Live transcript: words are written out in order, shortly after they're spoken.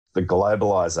The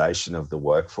globalization of the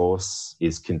workforce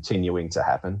is continuing to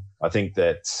happen. I think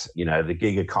that, the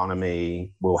gig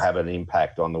economy will have an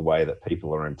impact on the way that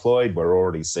people are employed. We're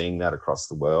already seeing that across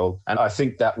the world. And I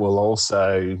think that will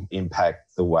also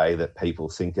impact the way that people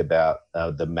think about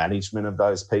the management of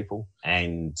those people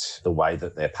and the way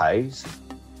that they're paid.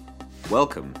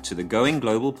 Welcome to the Going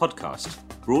Global podcast,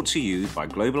 brought to you by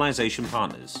Globalization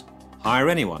Partners. Hire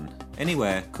anyone,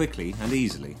 anywhere, quickly and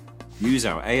easily. Use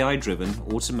our AI-driven,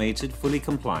 automated, fully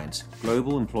compliant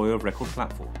global employer of record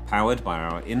platform, powered by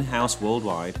our in-house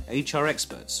worldwide HR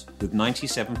experts with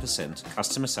 97%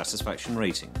 customer satisfaction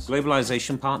ratings.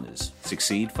 Globalization Partners.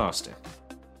 Succeed faster.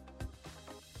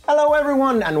 Hello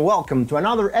everyone and welcome to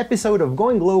another episode of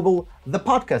Going Global, the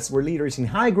podcast where leaders in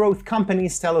high-growth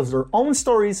companies tell us their own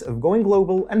stories of going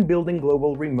global and building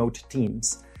global remote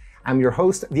teams. I'm your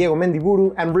host, Diego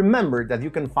Mendiburu, and remember that you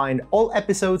can find all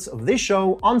episodes of this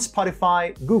show on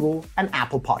Spotify, Google, and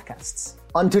Apple Podcasts.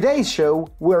 On today's show,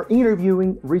 we're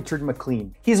interviewing Richard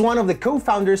McLean. He's one of the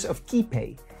co-founders of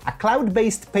KeyPay, a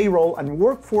cloud-based payroll and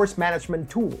workforce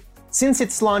management tool. Since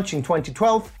its launch in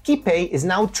 2012, KeyPay is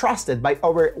now trusted by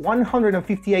over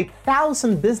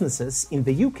 158,000 businesses in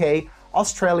the UK,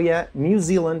 Australia, New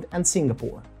Zealand, and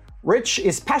Singapore. Rich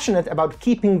is passionate about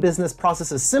keeping business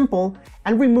processes simple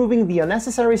and removing the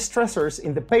unnecessary stressors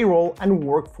in the payroll and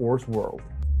workforce world.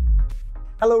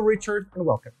 Hello, Richard, and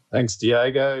welcome. Thanks,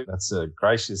 Diego. That's a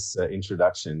gracious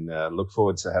introduction. Look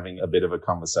forward to having a bit of a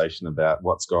conversation about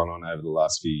what's gone on over the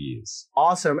last few years.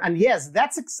 Awesome. And yes,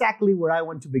 that's exactly where I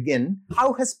want to begin.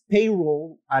 How has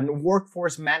payroll and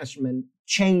workforce management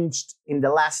changed in the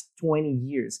last 20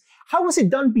 years? How was it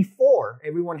done before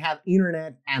everyone had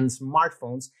internet and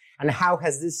smartphones? And how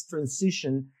has this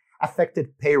transition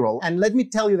affected payroll? And let me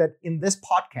tell you that in this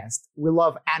podcast, we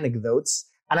love anecdotes.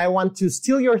 And I want to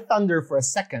steal your thunder for a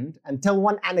second and tell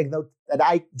one anecdote that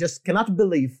I just cannot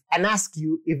believe and ask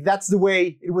you if that's the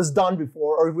way it was done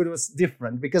before or if it was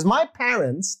different. Because my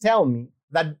parents tell me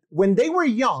that when they were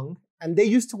young, and they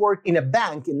used to work in a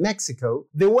bank in Mexico,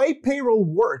 the way payroll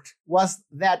worked was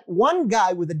that one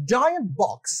guy with a giant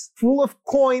box full of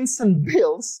coins and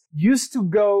bills used to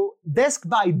go desk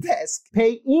by desk,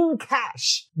 pay in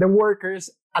cash the workers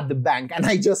at the bank. And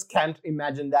I just can't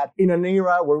imagine that in an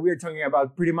era where we're talking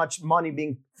about pretty much money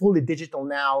being fully digital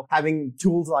now, having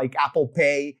tools like Apple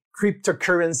Pay,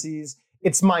 cryptocurrencies.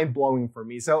 It's mind-blowing for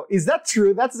me. So is that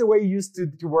true? That's the way you used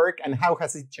to work, and how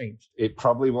has it changed? It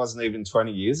probably wasn't even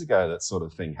 20 years ago that sort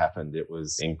of thing happened. It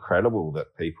was incredible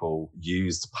that people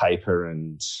used paper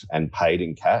and paid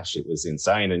in cash. It was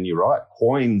insane. And you're right,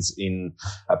 coins in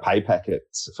a pay packet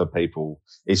for people,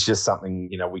 it's just something,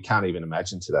 we can't even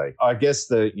imagine today. I guess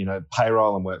the,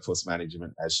 payroll and workforce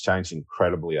management has changed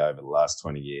incredibly over the last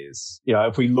 20 years.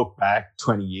 If we look back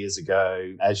 20 years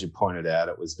ago, as you pointed out,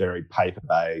 it was very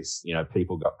paper-based.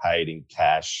 People got paid in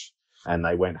cash and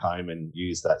they went home and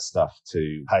used that stuff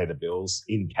to pay the bills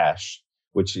in cash,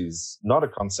 which is not a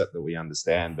concept that we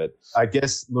understand. But I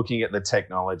guess looking at the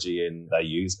technology and they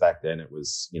used back then, it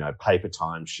was, paper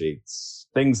timesheets,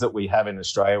 things that we have in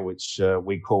Australia, which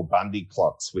we call Bundy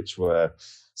clocks, which were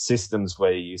systems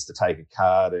where you used to take a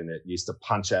card and it used to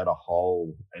punch out a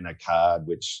hole in a card,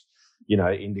 which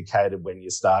indicated when you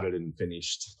started and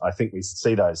finished. I think we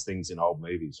see those things in old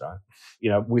movies, right?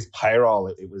 With payroll,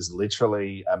 it was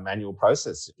literally a manual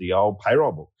process, the old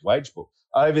payroll book, wage book.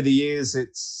 Over the years,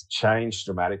 it's changed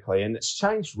dramatically and it's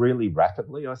changed really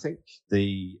rapidly. I think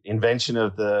the invention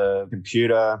of the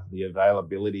computer, the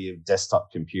availability of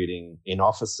desktop computing in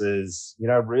offices,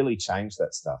 really changed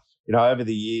that stuff. Over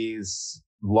the years,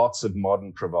 lots of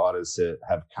modern providers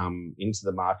have come into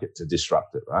the market to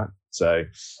disrupt it, right? So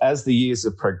as the years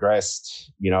have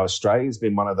progressed, Australia's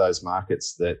been one of those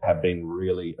markets that have been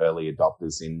really early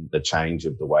adopters in the change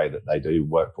of the way that they do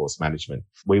workforce management.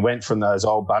 We went from those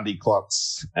old Bundy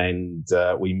clocks and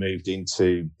we moved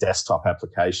into desktop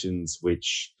applications,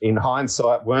 which in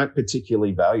hindsight weren't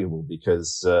particularly valuable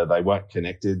because they weren't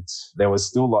connected. There was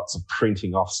still lots of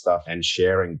printing off stuff and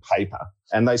sharing paper.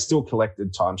 And they still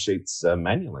collected timesheets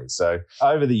manually. So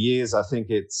over the years, I think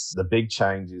the big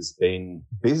change has been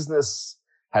business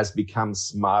has become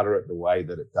smarter at the way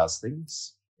that it does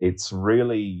things. It's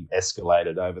really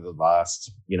escalated over the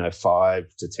last, 5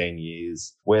 to 10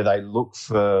 years, where they look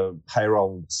for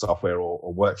payroll software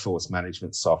or workforce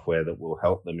management software that will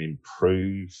help them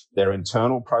improve their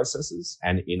internal processes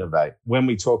and innovate. When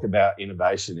we talk about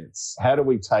innovation, it's how do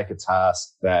we take a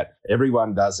task that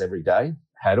everyone does every day?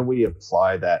 How do we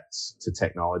apply that to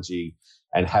technology?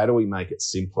 And how do we make it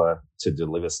simpler to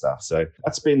deliver stuff. So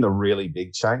that's been the really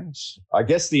big change. I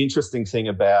guess the interesting thing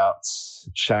about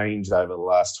change over the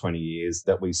last 20 years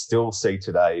that we still see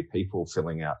today, people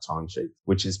filling out timesheets,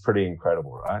 which is pretty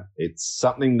incredible, right? It's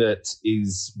something that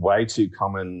is way too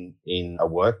common in a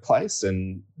workplace,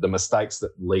 and the mistakes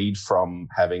that lead from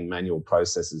having manual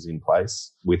processes in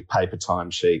place with paper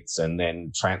timesheets and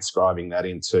then transcribing that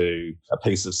into a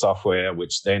piece of software,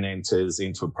 which then enters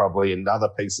into probably another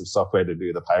piece of software to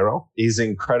do the payroll, is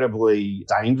incredibly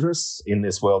dangerous in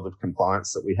this world of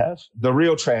compliance that we have. The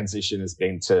real transition has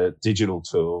been to digital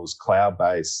tools,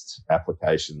 cloud-based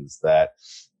applications that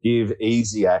give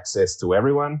easy access to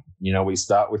everyone. You know, we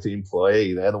start with the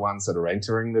employee. They're the ones that are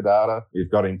entering the data. We've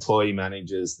got employee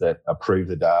managers that approve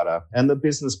the data, and the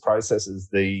business processes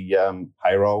the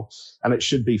payroll, and it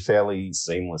should be fairly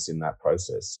seamless in that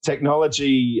process.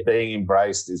 Technology being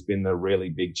embraced has been the really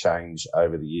big change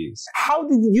over the years. How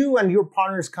did you and your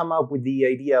partners come up with the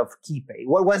idea of KeyPay?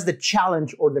 What was the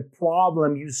challenge or the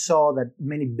problem you saw that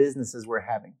many businesses were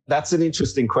having? That's an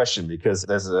interesting question, because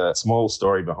there's a small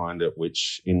story behind it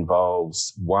which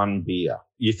involves one beer.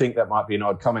 You think that might be an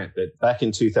odd comment, but back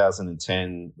in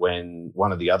 2010, when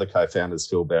one of the other co-founders,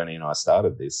 Phil Burney, and I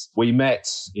started this, we met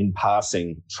in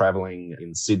passing, traveling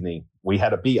in Sydney. We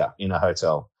had a beer in a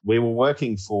hotel. We were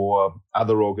working for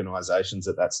other organizations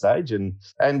at that stage, and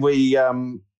we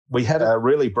had a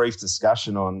really brief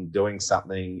discussion on doing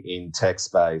something in tech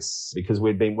space, because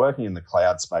we'd been working in the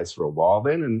cloud space for a while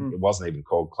then, and it wasn't even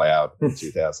called cloud in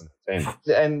 2010.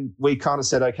 And we kind of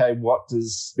said, okay, what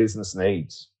does business need?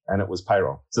 And it was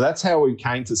payroll. So that's how we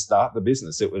came to start the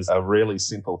business. It was a really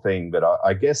simple thing. But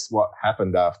I guess what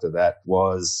happened after that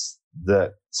was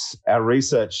that our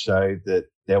research showed that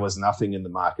there was nothing in the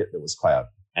market that was cloud.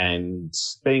 And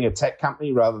being a tech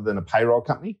company rather than a payroll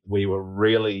company, we were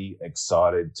really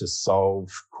excited to solve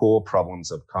core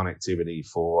problems of connectivity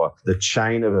for the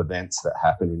chain of events that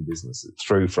happen in businesses,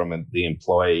 through from the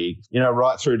employee,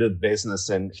 right through to the business.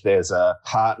 And if there's a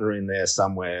partner in there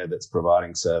somewhere that's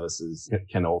providing services, it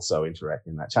can also interact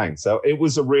in that chain. So it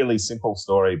was a really simple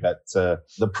story, but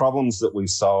the problems that we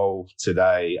solve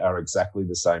today are exactly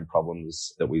the same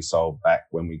problems that we solved back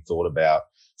when we thought about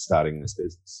starting this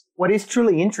business. What is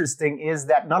truly interesting is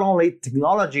that not only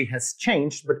technology has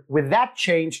changed, but with that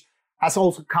change has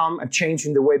also come a change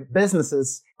in the way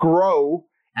businesses grow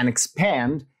and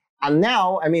expand. And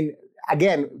now,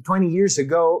 again, 20 years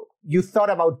ago, you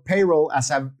thought about payroll as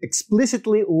an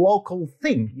explicitly local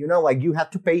thing. Like you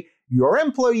had to pay your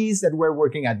employees that were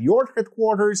working at your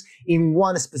headquarters in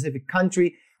one specific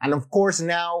country. And of course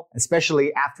now,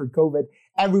 especially after COVID,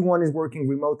 everyone is working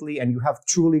remotely, and you have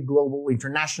truly global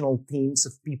international teams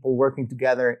of people working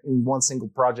together in one single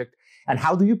project. And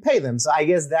how do you pay them? So I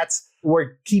guess that's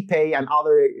where KeyPay and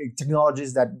other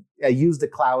technologies that use the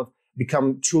cloud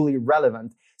become truly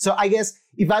relevant. So I guess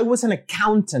if I was an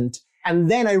accountant and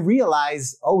then I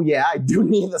realized, oh yeah, I do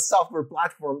need a software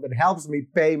platform that helps me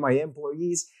pay my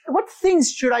employees, what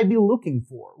things should I be looking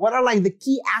for? What are like the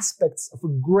key aspects of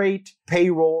a great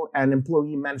payroll and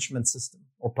employee management system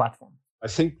or platform? I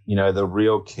think, the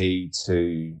real key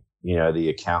to, the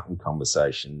accountant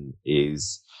conversation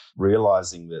is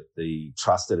realizing that the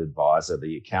trusted advisor,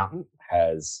 the accountant,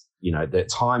 has, their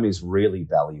time is really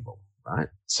valuable, right?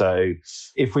 So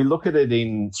if we look at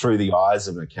it through the eyes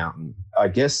of an accountant, I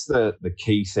guess the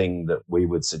key thing that we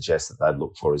would suggest that they'd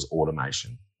look for is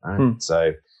automation, right?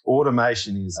 So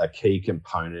automation is a key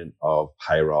component of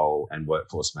payroll and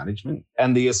workforce management,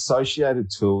 and the associated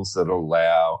tools that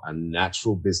allow a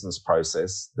natural business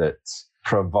process that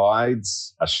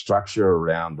provides a structure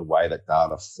around the way that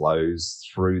data flows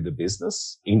through the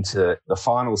business into the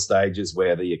final stages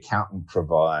where the accountant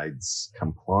provides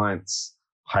compliance,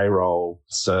 payroll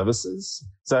services.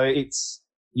 So it's,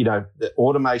 the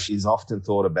automation is often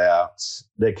thought about,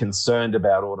 they're concerned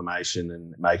about automation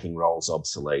and making roles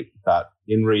obsolete. But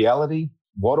in reality,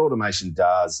 what automation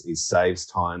does is saves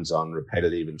times on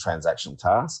repetitive and transactional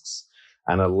tasks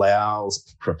and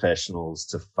allows professionals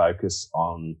to focus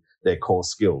on their core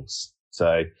skills.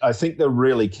 So I think the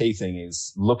really key thing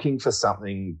is looking for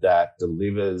something that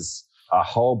delivers a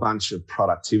whole bunch of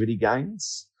productivity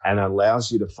gains and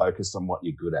allows you to focus on what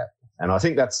you're good at. And I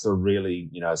think that's the really,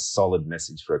 solid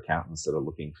message for accountants that are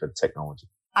looking for technology.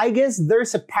 I guess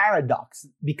there's a paradox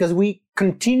because we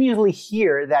continually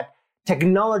hear that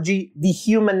technology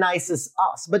dehumanizes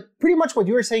us. But pretty much what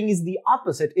you're saying is the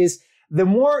opposite, is the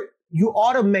more you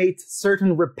automate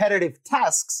certain repetitive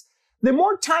tasks, the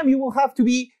more time you will have to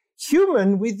be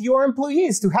human with your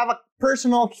employees, to have a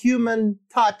personal human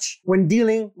touch when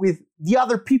dealing with the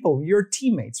other people, your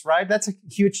teammates, right? That's a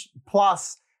huge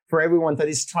plus for everyone that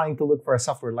is trying to look for a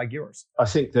software like yours? I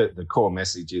think that the core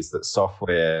message is that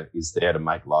software is there to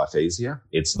make life easier.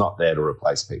 It's not there to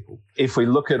replace people. If we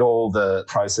look at all the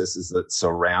processes that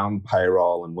surround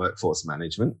payroll and workforce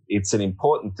management, it's an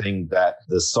important thing that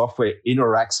the software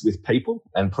interacts with people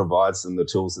and provides them the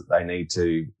tools that they need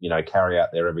to, carry out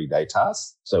their everyday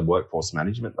tasks. So workforce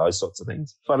management, those sorts of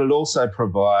things. But it also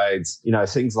provides,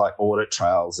 things like audit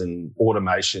trails and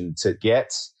automation to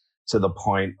get to the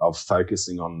point of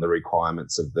focusing on the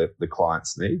requirements of the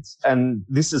client's needs. And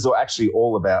this is actually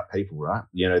all about people, right?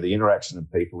 The interaction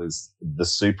of people is the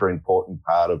super important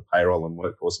part of payroll and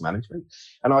workforce management.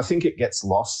 And I think it gets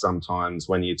lost sometimes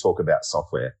when you talk about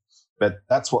software. But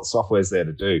that's what software is there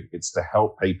to do. It's to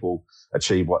help people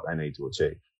achieve what they need to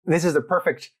achieve. This is the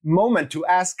perfect moment to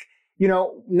ask,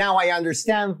 now I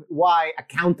understand why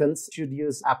accountants should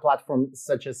use a platform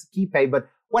such as KeyPay, but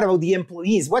what about the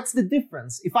employees? What's the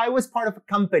difference? If I was part of a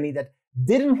company that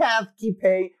didn't have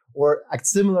KeyPay or a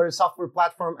similar software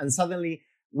platform, and suddenly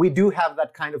we do have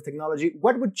that kind of technology,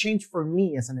 what would change for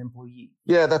me as an employee?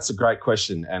 Yeah, that's a great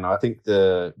question. And I think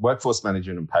the workforce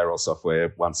management and payroll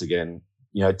software, once again,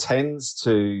 tends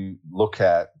to look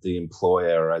at the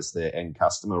employer as their end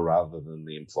customer rather than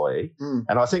the employee.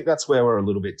 And I think that's where we're a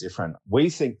little bit different. We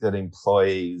think that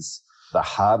employees, the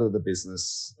heart of the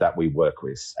business that we work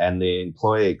with, and the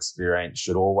employee experience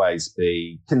should always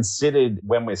be considered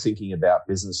when we're thinking about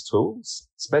business tools,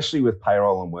 especially with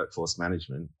payroll and workforce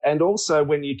management, and also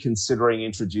when you're considering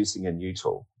introducing a new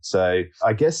tool. So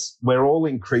I guess we're all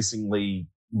increasingly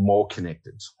more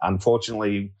connected.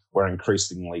 Unfortunately, we're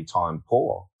increasingly time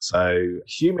poor. So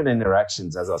human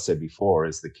interactions, as I said before,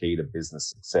 is the key to business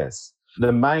success.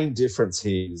 The main difference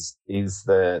here is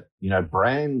that,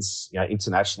 brands,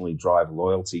 internationally drive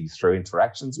loyalty through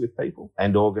interactions with people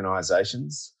and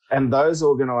organizations. And those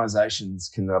organizations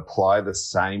can apply the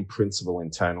same principle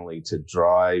internally to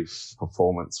drive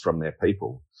performance from their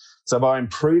people. So by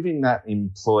improving that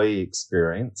employee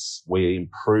experience, we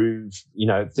improve,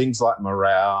 things like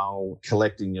morale,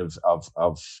 collecting of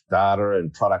data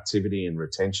and productivity and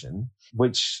retention,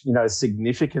 which,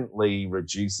 significantly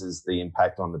reduces the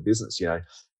impact on the business.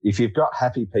 If you've got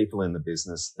happy people in the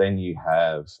business, then you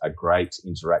have a great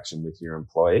interaction with your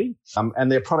employee,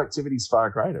 and their productivity is far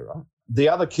greater, right? The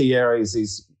other key areas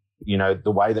is,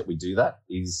 the way that we do that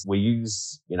is we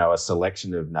use, a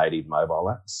selection of native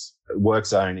mobile apps.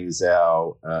 WorkZone is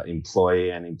our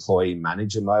employee and employee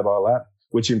manager mobile app,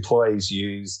 which employees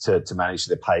use to manage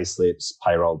their pay slips,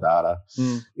 payroll data.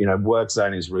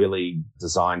 WorkZone is really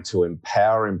designed to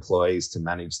empower employees to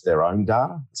manage their own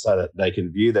data so that they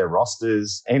can view their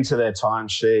rosters, enter their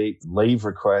timesheet, leave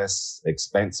requests,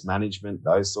 expense management,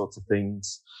 those sorts of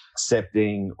things,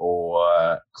 accepting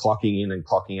or clocking in and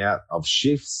clocking out of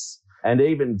shifts, and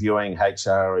even viewing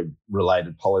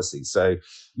HR-related policies. So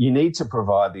you need to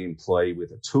provide the employee with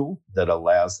a tool that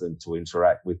allows them to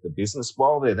interact with the business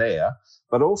while they're there,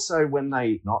 but also when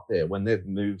they're not there, when they've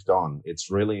moved on.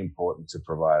 It's really important to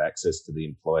provide access to the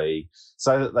employee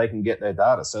so that they can get their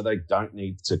data, so they don't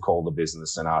need to call the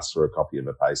business and ask for a copy of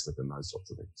a payslip and those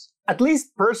sorts of things. At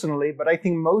least personally, but I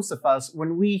think most of us,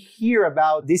 when we hear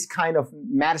about this kind of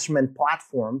management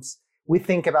platforms, we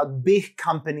think about big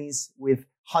companies with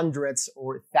hundreds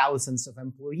or thousands of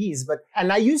employees.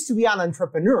 And I used to be an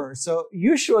entrepreneur. So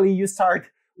usually you start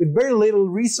with very little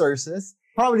resources.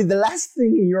 Probably the last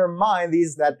thing in your mind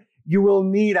is that you will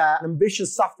need an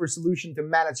ambitious software solution to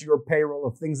manage your payroll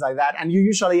of things like that. And you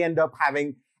usually end up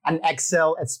having an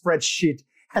Excel, a spreadsheet,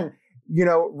 and,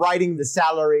 writing the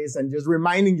salaries and just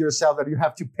reminding yourself that you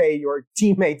have to pay your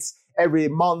teammates every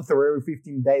month or every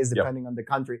 15 days, depending on the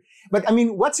country. But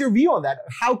what's your view on that?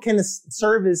 How can a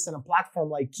service and a platform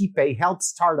like KeyPay help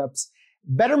startups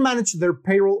better manage their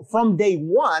payroll from day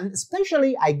one,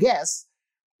 especially, I guess,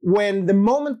 when the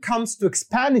moment comes to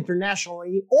expand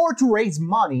internationally or to raise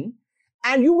money,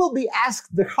 and you will be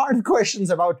asked the hard questions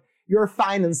about your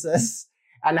finances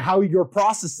and how your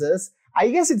processes? I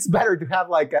guess it's better to have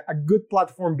like a good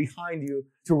platform behind you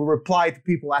to reply to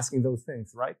people asking those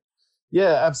things, right?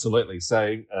 Yeah, absolutely.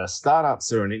 So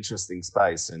startups are an interesting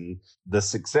space, and the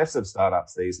success of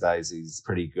startups these days is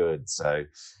pretty good. So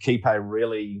KeyPay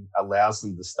really allows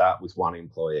them to start with one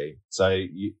employee. So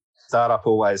startup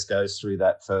always goes through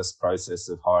that first process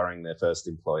of hiring their first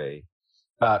employee.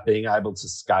 But being able to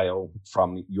scale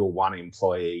from your one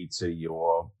employee to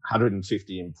your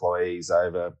 150 employees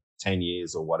over 10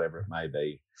 years or whatever it may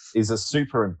be, is a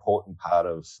super important part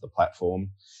of the platform.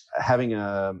 Having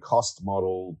a cost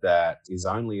model that is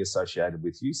only associated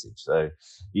with usage. So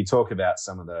you talk about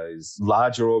some of those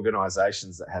larger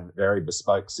organizations that have very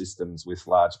bespoke systems with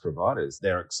large providers.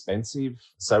 They're expensive.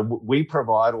 So we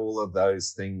provide all of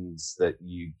those things that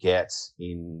you get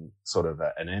in sort of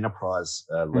an enterprise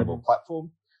level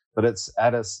platform, but it's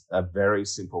at a very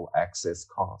simple access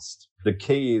cost. The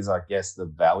key is, I guess, the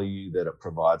value that it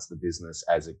provides the business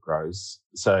as it grows.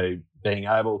 So being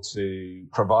able to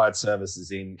provide services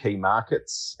in key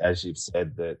markets, as you've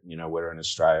said, that, we're in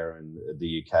Australia and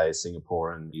the UK,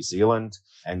 Singapore and New Zealand,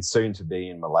 and soon to be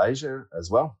in Malaysia as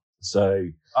well. So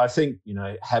I think,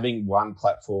 having one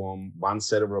platform, one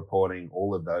set of reporting,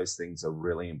 all of those things are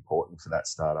really important for that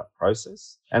startup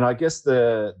process. And I guess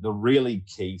the really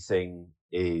key thing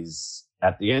is,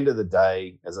 at the end of the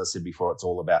day, as I said before, it's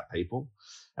all about people.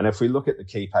 And if we look at the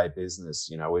KeyPay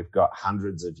business, we've got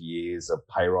hundreds of years of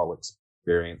payroll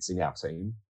experience in our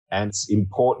team. And it's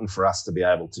important for us to be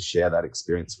able to share that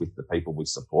experience with the people we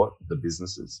support, the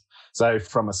businesses. So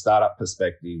from a startup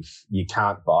perspective, you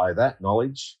can't buy that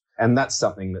knowledge. And that's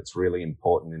something that's really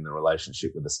important in the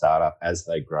relationship with the startup as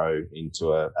they grow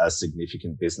into a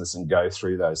significant business and go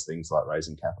through those things like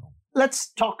raising capital.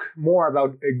 Let's talk more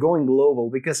about going global,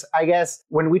 because I guess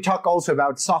when we talk also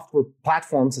about software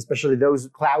platforms, especially those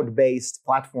cloud-based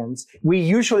platforms, we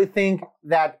usually think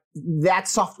that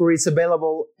software is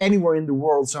available anywhere in the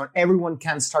world, so everyone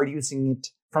can start using it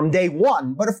from day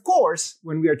one. But of course,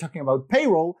 when we are talking about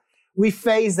payroll, we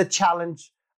face the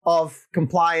challenge of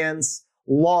compliance,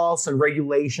 laws and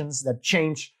regulations that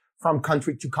change from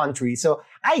country to country. So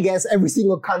I guess every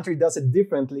single country does it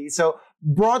differently. So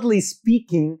broadly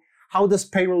speaking, how does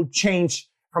payroll change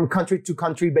from country to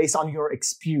country based on your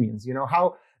experience?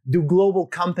 How do global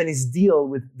companies deal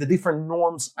with the different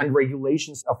norms and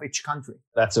regulations of each country?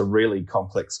 That's a really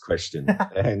complex question.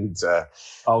 And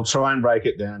I'll try and break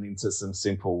it down into some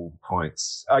simple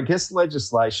points. I guess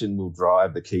legislation will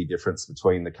drive the key difference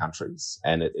between the countries,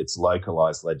 and it's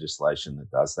localized legislation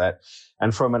that does that.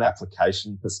 And from an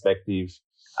application perspective,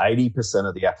 80%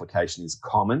 of the application is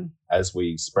common as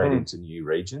we spread into new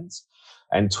regions.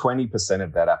 And 20%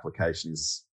 of that application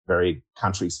is very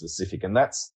country specific. And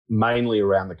that's mainly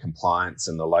around the compliance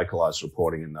and the localized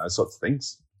reporting and those sorts of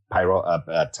things, payroll,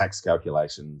 tax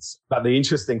calculations. But the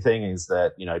interesting thing is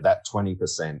that, that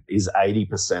 20% is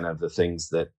 80% of the things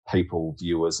that people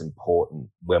view as important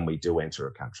when we do enter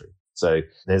a country. So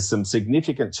there's some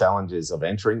significant challenges of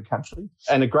entering country.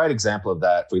 And a great example of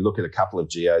that, if we look at a couple of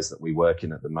geos that we work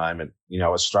in at the moment,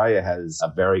 Australia has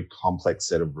a very complex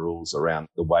set of rules around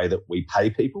the way that we pay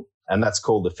people. And that's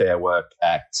called the Fair Work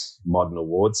Act Modern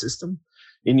Award System.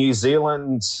 In New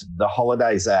Zealand, the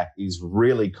Holidays Act is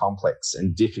really complex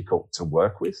and difficult to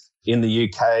work with. In the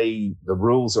UK, the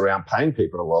rules around paying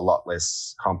people are a lot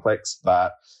less complex,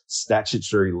 but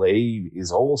statutory leave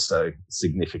is also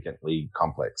significantly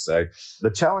complex. So the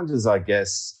challenges, I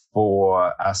guess,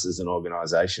 for us as an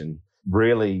organisation,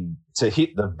 really to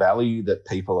hit the value that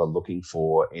people are looking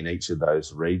for in each of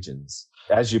those regions.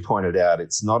 As you pointed out,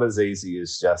 it's not as easy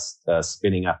as just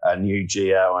spinning up a new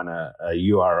geo and a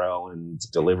URL and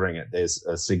delivering it. There's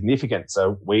a significant,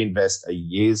 so we invest a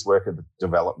year's worth of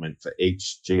development for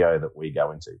each geo that we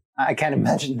go into. I can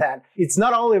imagine that. It's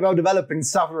not only about developing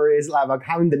software, it's about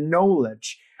having the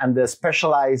knowledge and the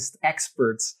specialized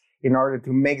experts in order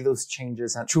to make those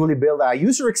changes and truly build a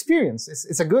user experience.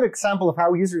 It's a good example of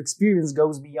how user experience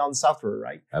goes beyond software,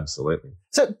 right? Absolutely.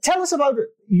 So tell us about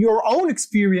your own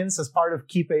experience as part of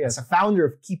KeyPay, as a founder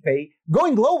of KeyPay,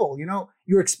 going global,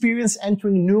 your experience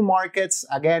entering new markets.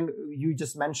 Again, you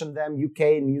just mentioned them,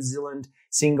 UK, New Zealand,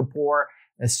 Singapore,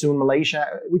 soon Malaysia,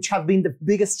 which have been the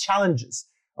biggest challenges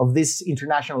of this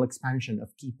international expansion of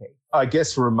KeyPay. I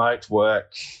guess remote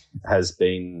work has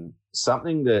been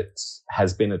something that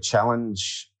has been a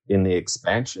challenge in the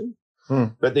expansion.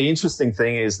 But the interesting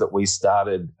thing is that we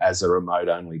started as a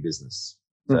remote-only business.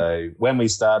 So when we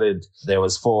started, there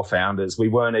was 4 founders. We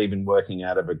weren't even working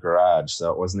out of a garage,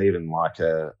 so it wasn't even like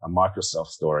a Microsoft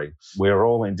story. We were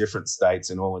all in different states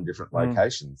and all in different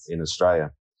locations in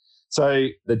Australia. So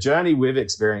the journey we've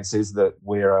experienced is that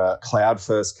we're a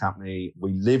cloud-first company.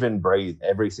 We live and breathe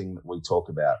everything that we talk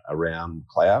about around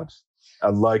cloud.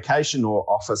 A location or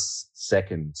office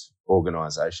second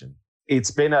organization. It's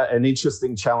been an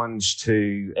interesting challenge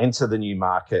to enter the new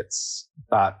markets,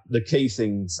 but the key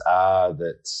things are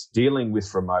that dealing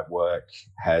with remote work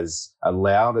has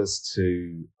allowed us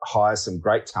to hire some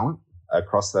great talent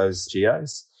across those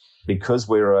geos because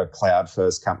we're a cloud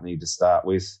first company to start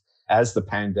with. as the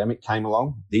pandemic came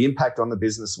along, the impact on the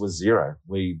business was zero.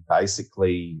 We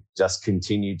basically just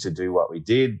continued to do what we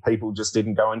did. People just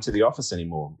didn't go into the office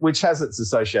anymore, which has its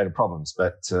associated problems.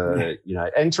 But,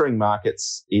 entering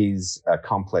markets is a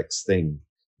complex thing.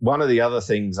 One of the other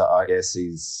things, I guess,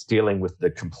 is dealing with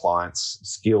the compliance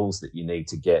skills that you need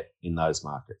to get in those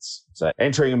markets. So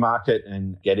entering a market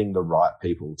and getting the right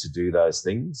people to do those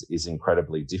things is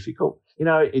incredibly difficult.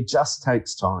 It just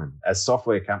takes time. As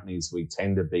software companies, we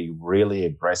tend to be really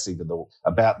aggressive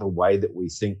about the way that we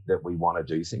think that we want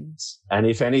to do things. And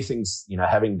if anything's,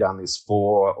 having done this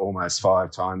 4, almost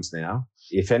 5 times now,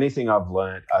 if anything I've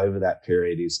learned over that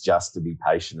period is just to be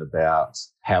patient about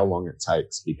how long it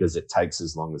takes, because it takes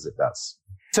as long as it does.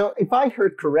 So if I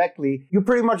heard correctly, you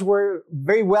pretty much were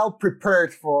very well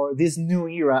prepared for this new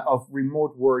era of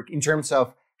remote work in terms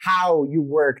of how you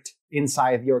worked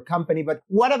inside your company. But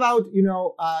what about,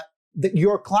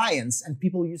 your clients and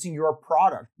people using your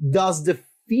product? Does the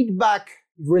feedback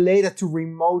related to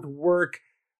remote work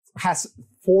has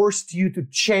forced you to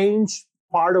change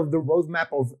part of the roadmap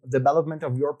of development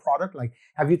of your product? Like,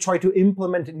 have you tried to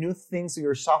implement new things to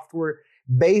your software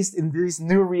based in this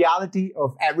new reality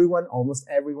of almost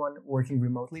everyone working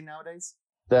remotely nowadays?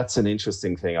 That's an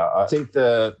interesting thing. I think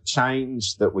the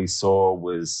change that we saw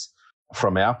was,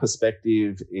 from our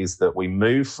perspective, is that we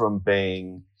moved from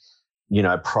being,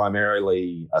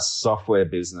 primarily a software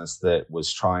business that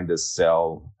was trying to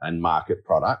sell and market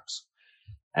product.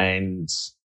 And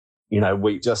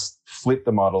we just flipped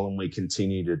the model and we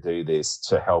continue to do this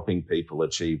to helping people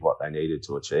achieve what they needed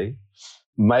to achieve,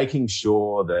 making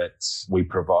sure that we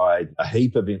provide a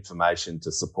heap of information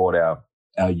to support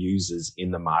our users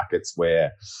in the markets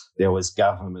where there was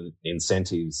government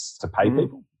incentives to pay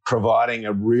people, providing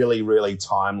a really, really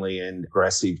timely and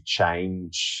aggressive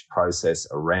change process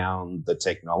around the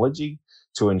technology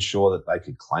to ensure that they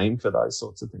could claim for those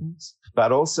sorts of things.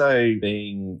 But also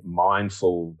being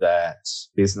mindful that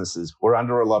businesses were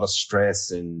under a lot of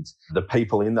stress and the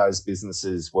people in those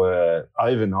businesses were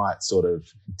overnight sort of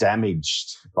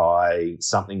damaged by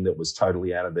something that was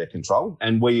totally out of their control.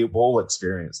 And we've all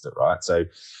experienced it, right? So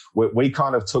we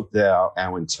kind of took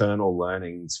our internal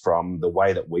learnings from the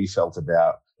way that we felt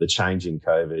about the change in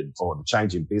COVID or the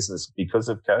change in business because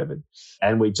of COVID.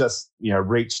 And we just,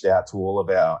 reached out to all of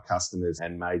our customers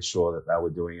and made sure that they were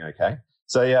doing okay.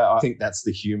 So, I think that's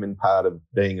the human part of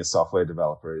being a software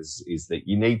developer is that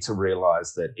you need to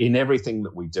realize that in everything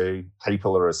that we do,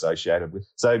 people are associated with.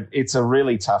 So it's a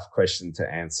really tough question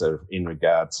to answer in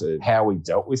regard to how we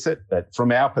dealt with it. But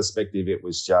from our perspective, it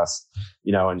was just,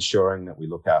 ensuring that we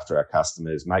look after our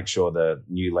customers, make sure the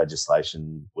new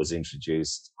legislation was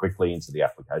introduced quickly into the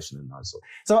application and those sorts.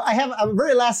 So I have a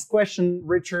very last question,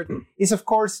 Richard, is of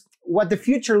course, what the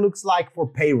future looks like for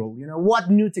payroll. What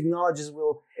new technologies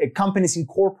will companies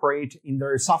incorporate in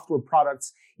their software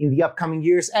products in the upcoming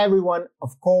years? Everyone,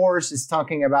 of course, is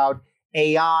talking about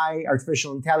AI,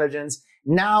 artificial intelligence,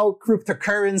 now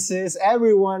cryptocurrencies.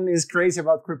 Everyone is crazy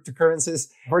about cryptocurrencies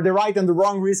for the right and the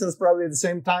wrong reasons, probably at the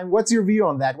same time. What's your view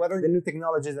on that? What are the new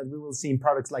technologies that we will see in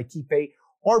products like KeyPay,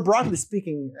 or broadly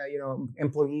speaking,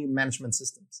 employee management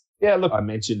systems? Yeah, look, I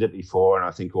mentioned it before, and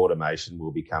I think automation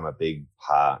will become a big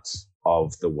part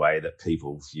of the way that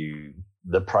people view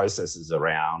the processes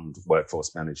around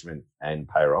workforce management and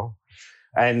payroll.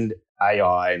 And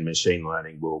AI and machine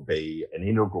learning will be an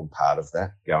integral part of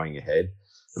that going ahead.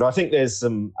 But I think there's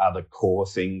some other core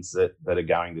things that are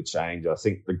going to change. I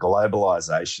think the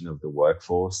globalization of the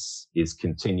workforce is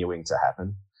continuing to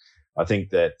happen. I think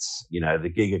that,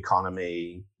 the gig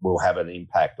economy will have an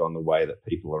impact on the way that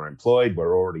people are employed.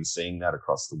 We're already seeing that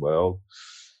across the world.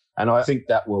 And I think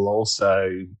that will also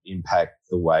impact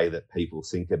the way that people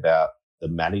think about the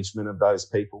management of those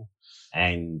people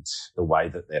and the way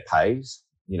that they're paid.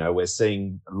 We're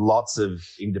seeing lots of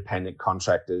independent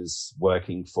contractors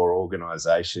working for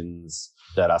organizations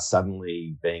that are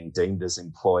suddenly being deemed as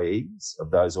employees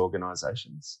of those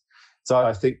organizations. So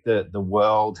I think that the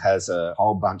world has a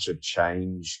whole bunch of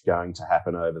change going to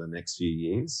happen over the next few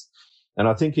years. And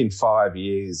I think in 5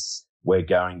 years, we're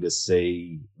going to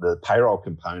see the payroll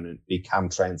component become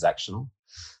transactional.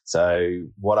 So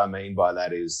what I mean by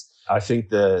that is I think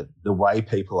the way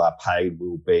people are paid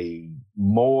will be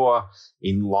more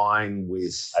in line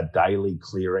with a daily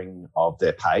clearing of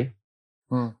their pay.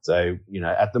 So,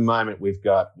 at the moment we've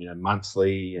got,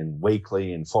 monthly and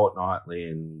weekly and fortnightly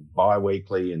and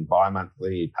bi-weekly and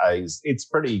bi-monthly pays. It's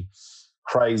pretty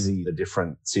crazy, the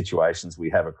different situations we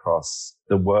have across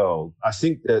the world. I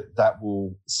think that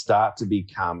will start to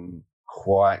become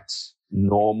quite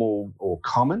normal or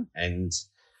common, and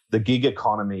the gig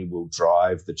economy will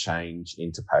drive the change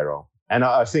into payroll. And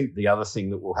I think the other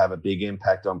thing that will have a big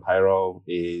impact on payroll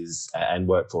is, and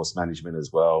workforce management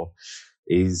as well,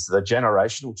 is the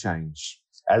generational change.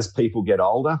 As people get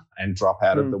older and drop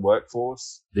out of the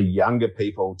workforce, the younger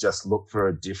people just look for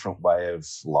a different way of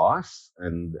life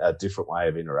and a different way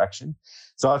of interaction.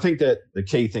 So I think that the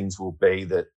key things will be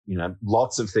that,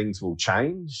 lots of things will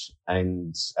change.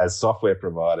 And as software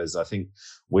providers, I think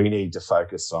we need to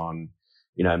focus on,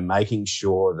 making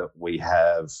sure that we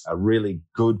have a really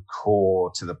good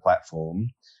core to the platform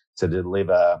to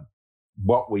deliver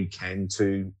what we can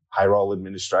to payroll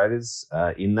administrators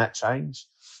in that change,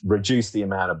 reduce the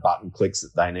amount of button clicks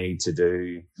that they need to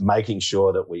do, making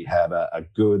sure that we have a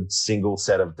good single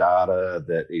set of data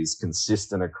that is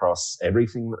consistent across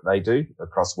everything that they do,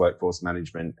 across workforce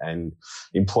management and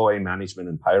employee management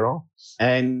and payroll.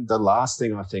 And the last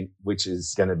thing I think, which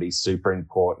is going to be super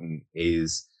important,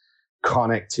 is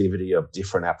connectivity of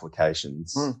different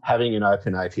applications. Having an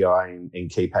open API in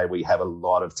KeyPay, we have a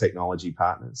lot of technology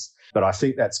partners, but I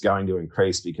think that's going to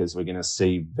increase because we're going to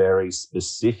see very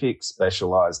specific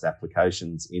specialized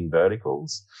applications in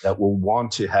verticals that will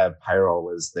want to have payroll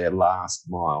as their last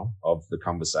mile of the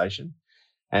conversation.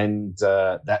 And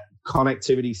that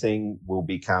connectivity thing will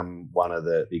become one of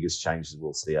the biggest changes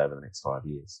we'll see over the next 5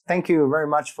 years. Thank you very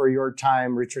much for your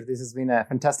time, Richard. This has been a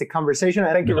fantastic conversation.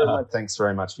 Thank you very much. Thanks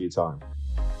very much for your time.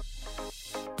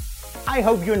 I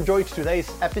hope you enjoyed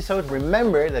today's episode.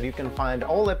 Remember that you can find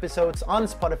all episodes on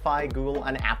Spotify, Google,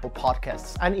 and Apple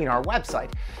Podcasts, and in our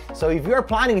website. So if you're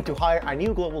planning to hire a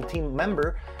new global team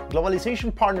member,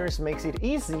 Globalization Partners makes it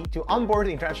easy to onboard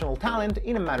international talent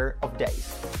in a matter of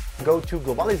days. Go to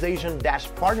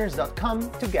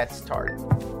globalization-partners.com to get started.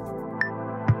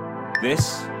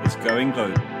 This is Going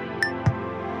Global,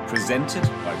 presented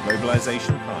by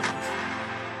Globalization Partners.